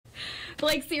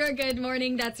Blake, Sarah, good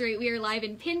morning. That's right. We are live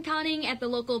in Pinconning at the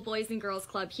local Boys and Girls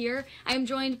Club here. I am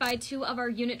joined by two of our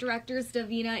unit directors,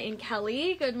 Davina and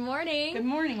Kelly. Good morning. Good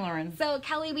morning, Lauren. So,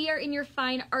 Kelly, we are in your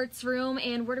fine arts room,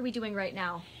 and what are we doing right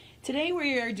now? Today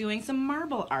we are doing some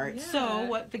marble art. Yeah. So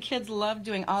what the kids love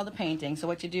doing, all the painting. So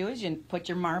what you do is you put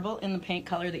your marble in the paint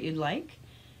color that you'd like,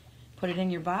 put it in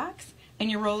your box,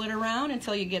 and you roll it around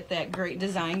until you get that great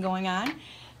design going on.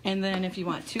 And then if you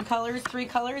want 2 colors, 3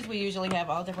 colors, we usually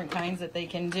have all different kinds that they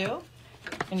can do.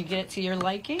 And you get it to your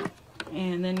liking.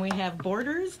 And then we have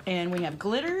borders and we have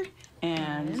glitter,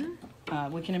 and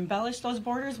we can embellish those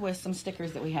borders with some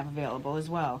stickers that we have available as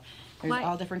well. There's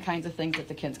all different kinds of things that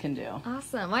the kids can do.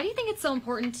 Awesome. Why do you think it's so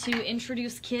important to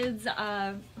introduce kids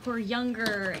who are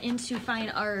younger into fine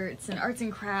arts and arts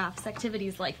and crafts,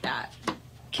 activities like that?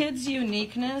 Kids'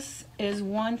 uniqueness is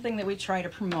one thing that we try to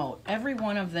promote. Every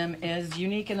one of them is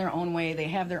unique in their own way. They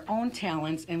have their own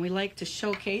talents, and we like to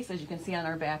showcase, as you can see on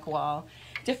our back wall,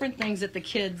 different things that the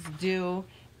kids do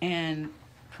and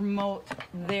promote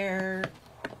their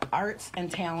arts and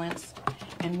talents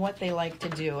and what they like to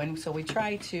do. And so we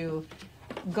try to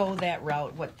go that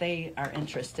route, what they are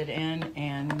interested in,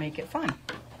 and make it fun.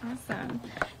 Awesome.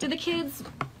 Do the kids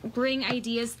bring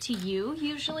ideas to you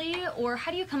usually, or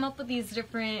how do you come up with these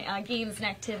different games and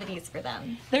activities for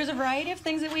them? There's a variety of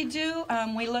things that we do.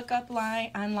 We look up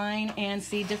online and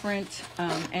see different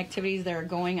activities that are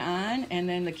going on, and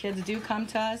then the kids do come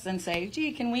to us and say,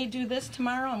 gee, can we do this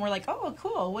tomorrow? And we're like, oh,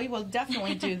 cool, we will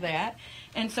definitely do that.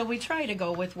 And so we try to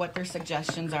go with what their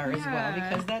suggestions are as well,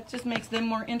 because that just makes them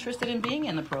more interested in being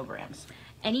in the programs.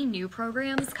 Any new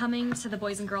programs coming to the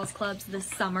Boys and Girls Clubs this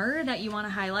summer that you want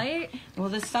to highlight? Well,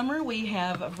 this summer we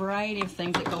have a variety of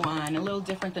things that go on, a little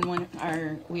different than when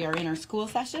we are in our school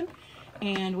session.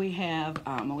 And we have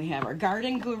our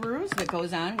garden gurus that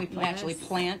goes on. We actually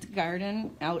plant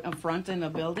garden out in front in the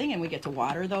building, and we get to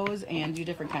water those and do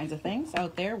different kinds of things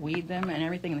out there, weed them and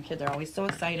everything. And the kids are always so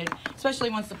excited, especially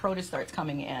once the produce starts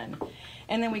coming in.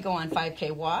 And then we go on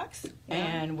 5K walks,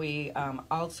 and we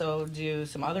also do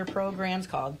some other programs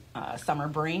called Summer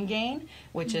Brain Gain,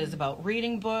 which is about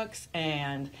reading books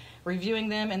and reviewing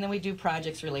them, and then we do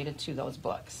projects related to those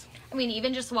books. I mean,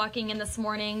 even just walking in this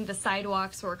morning, the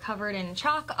sidewalks were covered in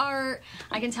chalk art.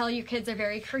 I can tell you kids are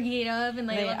very creative, and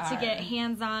they love to get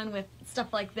hands-on with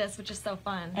stuff like this, which is so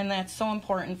fun. And that's so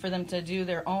important for them to do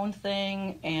their own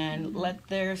thing and let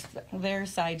their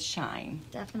side shine.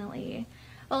 Definitely.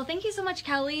 Well, thank you so much,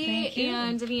 Kelly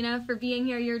and Davina, for being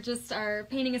here. You're just our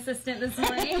painting assistant this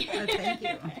morning. Thank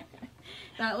you.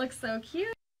 That looks so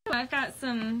cute. I've got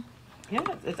some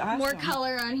it's awesome. more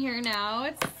color on here now.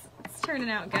 It's turning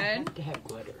out good. Got to have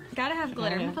glitter. Gotta have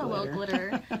glitter. I'm gonna put a little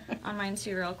glitter on mine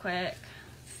too real quick.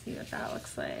 See what that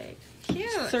looks like. Cute.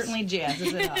 Certainly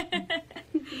jazzes it up.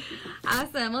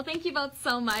 Awesome. Well, thank you both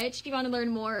so much. If you want to learn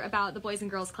more about the Boys and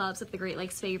Girls Clubs of the Great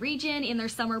Lakes Bay region and their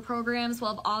summer programs,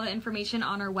 we'll have all the information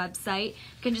on our website.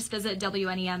 You can just visit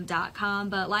WNEM.com.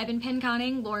 But live in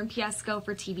Pinconning, Lauren Piesco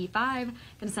for TV5.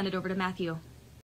 Gonna send it over to Matthew.